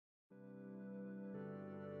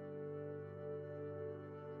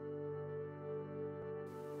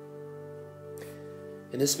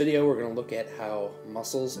In this video, we're going to look at how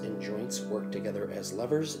muscles and joints work together as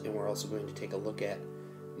levers, and we're also going to take a look at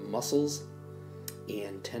muscles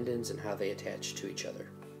and tendons and how they attach to each other.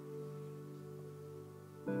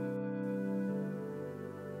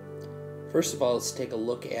 First of all, let's take a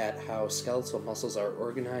look at how skeletal muscles are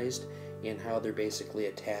organized and how they're basically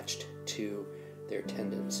attached to their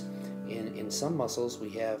tendons. In some muscles, we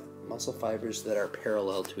have muscle fibers that are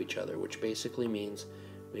parallel to each other, which basically means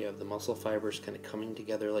we have the muscle fibers kind of coming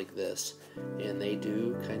together like this, and they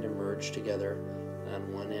do kind of merge together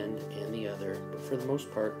on one end and the other, but for the most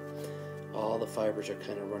part, all the fibers are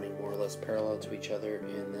kind of running more or less parallel to each other,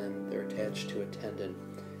 and then they're attached to a tendon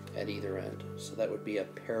at either end. So that would be a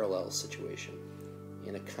parallel situation.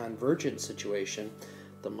 In a convergent situation,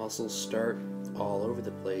 the muscles start all over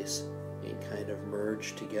the place and kind of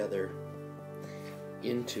merge together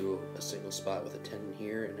into a single spot with a tendon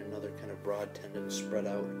here and another kind of broad tendon spread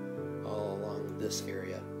out all along this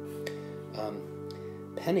area.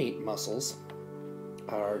 Pennate muscles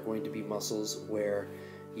are going to be muscles where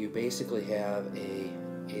you basically have a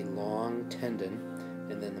long tendon,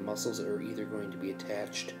 and then the muscles are either going to be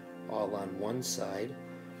attached all on one side,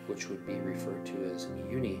 which would be referred to as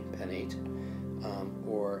unipennate,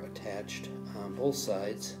 or attached on both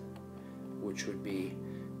sides, which would be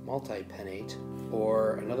multipennate,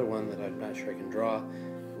 or another one that I'm not sure I can draw,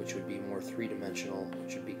 which would be more three-dimensional,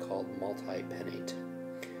 which would be called multipennate.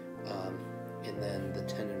 And then the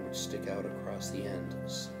tendon would stick out across the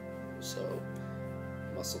ends, so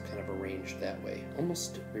muscle kind of arranged that way.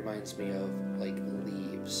 Almost reminds me of like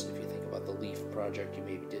leaves. If you think about the leaf project you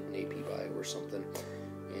maybe did an AP Bio or something,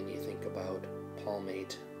 and you think about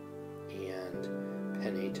palmate and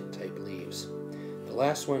pennate type leaves. The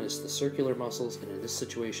last one is the circular muscles, and in this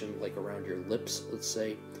situation, like around your lips, let's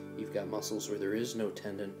say, you've got muscles where there is no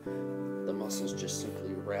tendon. The muscles just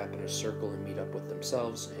simply wrap in a circle and meet up with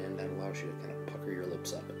themselves, and that allows you to kind of pucker your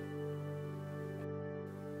lips up.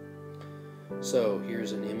 So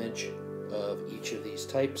here's an image of each of these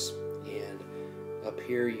types, and up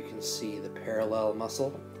here you can see the parallel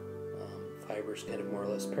muscle. Fibers kind of more or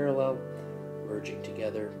less parallel, merging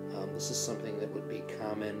together. This is something that would be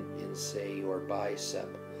common in, say, your bicep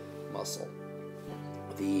muscle.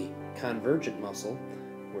 The convergent muscle,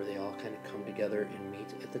 where they all kind of come together and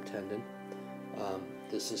meet at the tendon.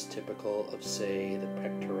 This is typical of, say, the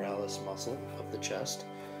pectoralis muscle of the chest,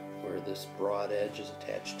 where this broad edge is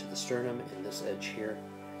attached to the sternum, and this edge here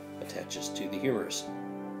attaches to the humerus.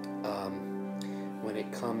 When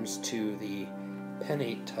it comes to the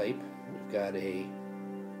pennate type, we've got a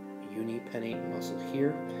unipennate muscle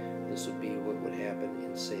here. This would be what would happen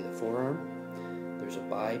in, say, the forearm. There's a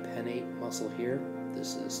bipennate muscle here.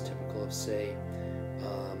 This is typical of, say,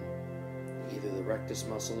 either the rectus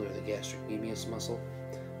muscle or the gastrocnemius muscle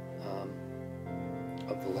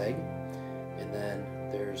of the leg. And then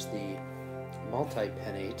there's the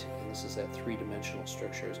multipennate, and this is that three-dimensional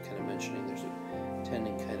structure I was kind of mentioning. There's a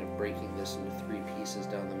tendon kind of breaking this into three pieces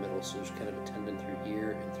down the middle, so there's kind of a tendon through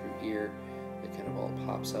here and through here. It kind of all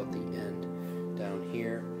pops out the end down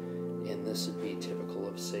here, and this would be typical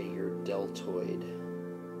of, say, your deltoid.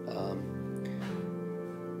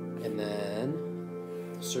 And then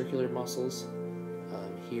the circular muscles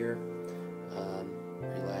here,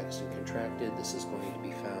 relaxed and contracted. This is going to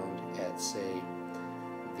be found at, say,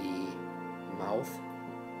 the mouth,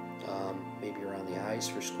 maybe around the eyes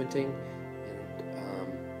for squinting, and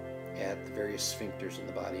at the various sphincters in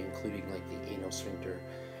the body, including like the anal sphincter,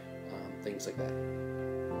 things like that.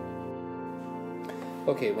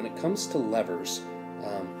 Okay, when it comes to levers,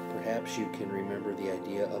 perhaps you can remember the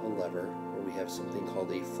idea of a lever, where we have something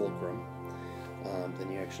called a fulcrum.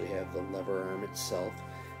 Then you actually have the lever arm itself,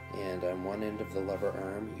 and on one end of the lever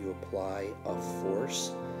arm you apply a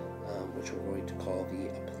force, which we're going to call the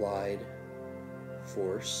applied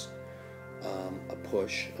force, a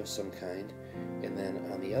push of some kind, and then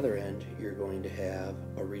on the other end you're going to have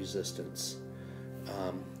a resistance.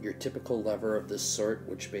 Your typical lever of this sort,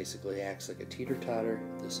 which basically acts like a teeter-totter,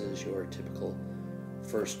 this is your typical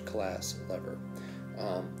first-class lever.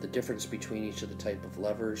 The difference between each of the type of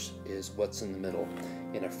levers is what's in the middle.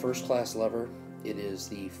 In a first-class lever, it is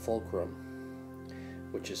the fulcrum,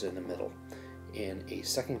 which is in the middle. In a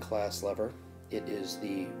second-class lever, it is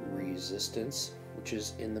the resistance, which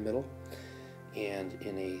is in the middle. And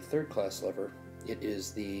in a third-class lever, it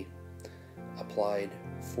is the applied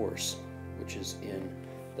force, which is in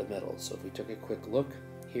the middle. So if we took a quick look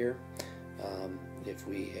here, if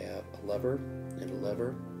we have a lever and a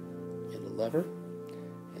lever and a lever,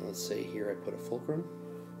 and let's say here I put a fulcrum,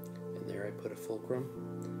 and there I put a fulcrum,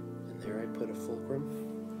 and there I put a fulcrum.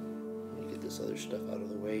 Let me get this other stuff out of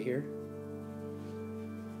the way here.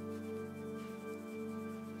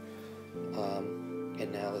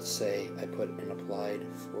 And now let's say I put an applied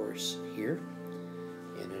force here,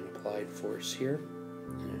 and an applied force here,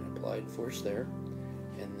 and an applied force there,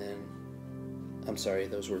 and then, I'm sorry,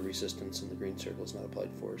 those were resistance in the green circles, not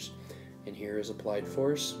applied force. And here is applied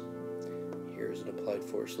force, here's an applied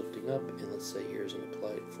force lifting up, and let's say here's an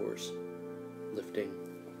applied force lifting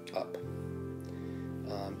up.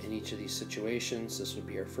 In each of these situations, this would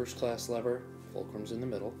be our first class lever, fulcrum's in the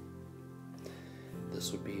middle.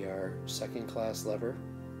 This would be our second class lever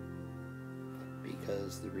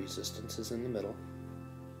because the resistance is in the middle.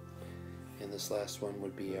 And this last one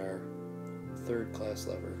would be our third class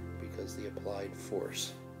lever because the applied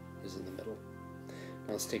force is in the middle.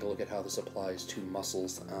 Now let's take a look at how this applies to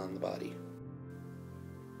muscles on the body.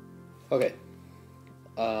 Okay,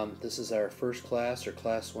 this is our first class or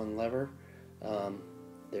class 1 lever.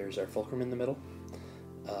 There's our fulcrum in the middle.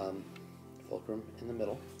 Fulcrum in the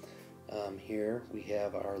middle. Here we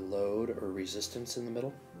have our load or resistance in the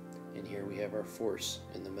middle, and here we have our force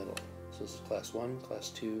in the middle. So this is class 1, class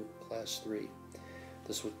 2, class 3.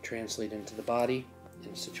 This would translate into the body in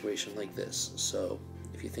a situation like this. So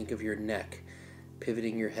if you think of your neck,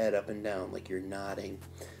 pivoting your head up and down like you're nodding,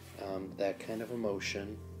 that kind of a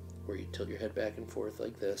motion where you tilt your head back and forth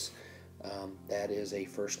like this, that is a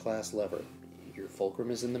first class lever. Your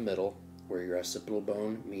fulcrum is in the middle where your occipital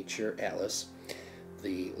bone meets your atlas.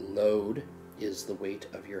 The load is the weight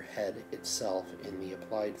of your head itself, and the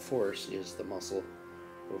applied force is the muscle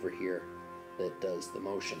over here that does the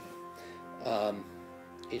motion.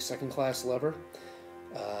 A second class lever,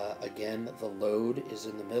 again, the load is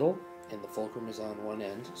in the middle and the fulcrum is on one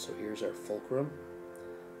end. So here's our fulcrum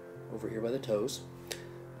over here by the toes.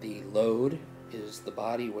 The load is the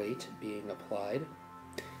body weight being applied,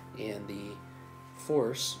 and the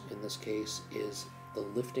force in this case is the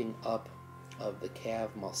lifting up of the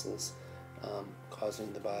calf muscles,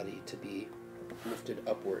 causing the body to be lifted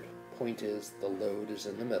upward. Point is, the load is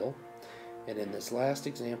in the middle. And in this last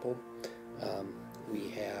example, we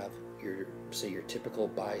have your typical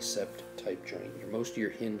bicep type joint. Most of your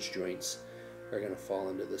hinge joints are going to fall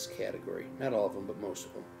into this category. Not all of them, but most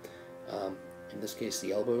of them. In this case,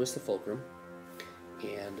 the elbow is the fulcrum,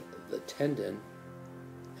 and the tendon,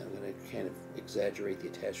 I'm going to kind of exaggerate the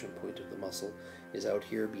attachment point of the muscle, is out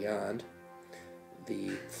here beyond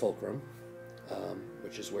the fulcrum,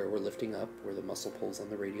 which is where we're lifting up, where the muscle pulls on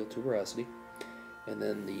the radial tuberosity. And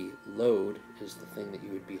then the load is the thing that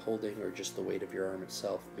you would be holding, or just the weight of your arm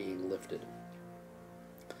itself being lifted.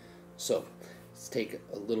 So let's take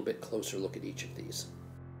a little bit closer look at each of these.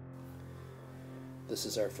 This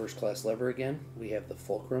is our first class lever again. We have the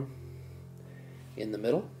fulcrum in the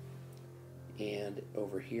middle, and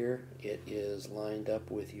over here it is lined up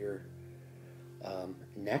with your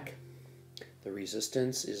neck. The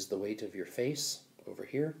resistance is the weight of your face over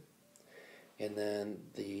here, and then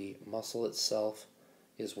the muscle itself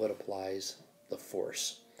is what applies the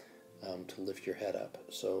force to lift your head up.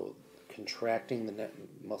 So contracting the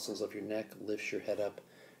muscles of your neck lifts your head up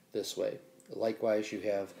this way. Likewise, you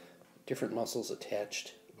have different muscles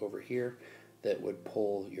attached over here that would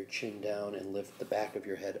pull your chin down and lift the back of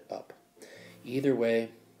your head up. Either way,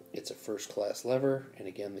 it's a first class lever, and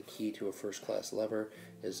again, the key to a first class lever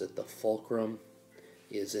is that the fulcrum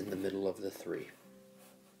is in the middle of the three.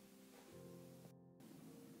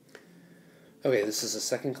 Okay, this is a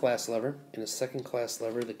second class lever. In a second class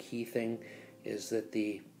lever, the key thing is that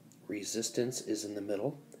the resistance is in the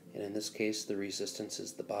middle, and in this case, the resistance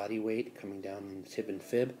is the body weight coming down in the tib and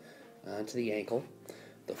fib onto the ankle.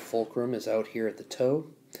 The fulcrum is out here at the toe,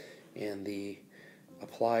 and the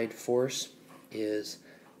applied force is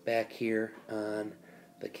back here on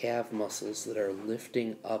the calf muscles that are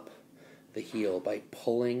lifting up the heel by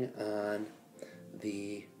pulling on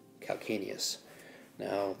the calcaneus.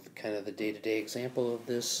 Now, kind of the day-to-day example of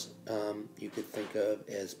this, you could think of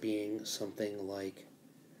as being something like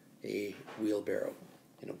a wheelbarrow.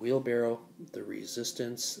 In a wheelbarrow, the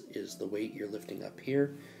resistance is the weight you're lifting up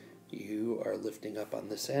here. You are lifting up on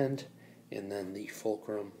this end, and then the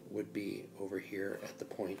fulcrum would be over here at the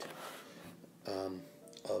point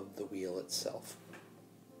of the wheel itself.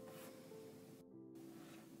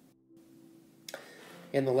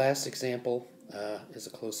 And the last example is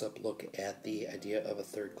a close-up look at the idea of a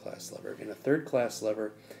third-class lever. In a third-class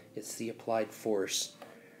lever, it's the applied force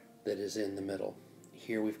that is in the middle.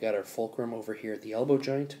 Here we've got our fulcrum over here at the elbow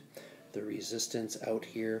joint, the resistance out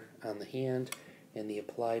here on the hand, and the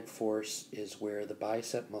applied force is where the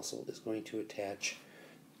bicep muscle is going to attach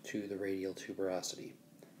to the radial tuberosity.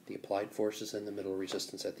 The applied force is in the middle,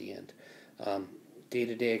 resistance at the end.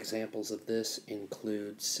 Day-to-day examples of this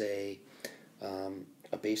include, say,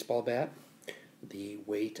 a baseball bat, The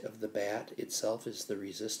weight of the bat itself is the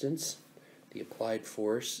resistance. The applied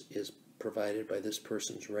force is provided by this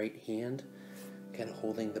person's right hand, kind of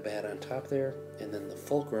holding the bat on top there, and then the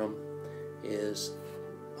fulcrum is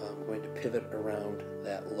going to pivot around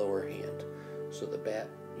that lower hand. So the bat,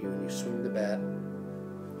 when you swing the bat,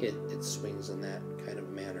 it swings in that kind of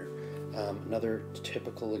manner. Another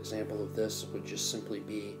typical example of this would just simply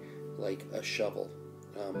be like a shovel.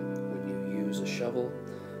 When you use a shovel,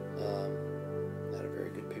 not a very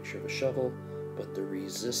good picture of a shovel, but the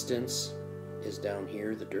resistance is down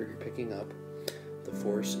here, the dirt you're picking up. The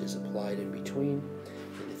force is applied in between,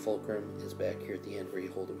 and the fulcrum is back here at the end where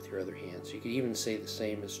you hold it with your other hand. So you could even say the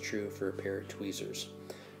same is true for a pair of tweezers.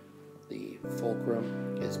 The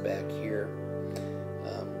fulcrum is back here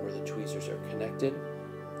where the tweezers are connected.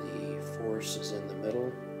 The force is in the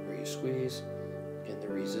middle where you squeeze, and the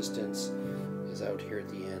resistance is out here at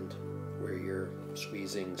the end where you're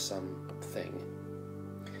squeezing something.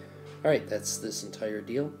 Alright, that's this entire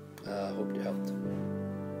deal. Hope it helped.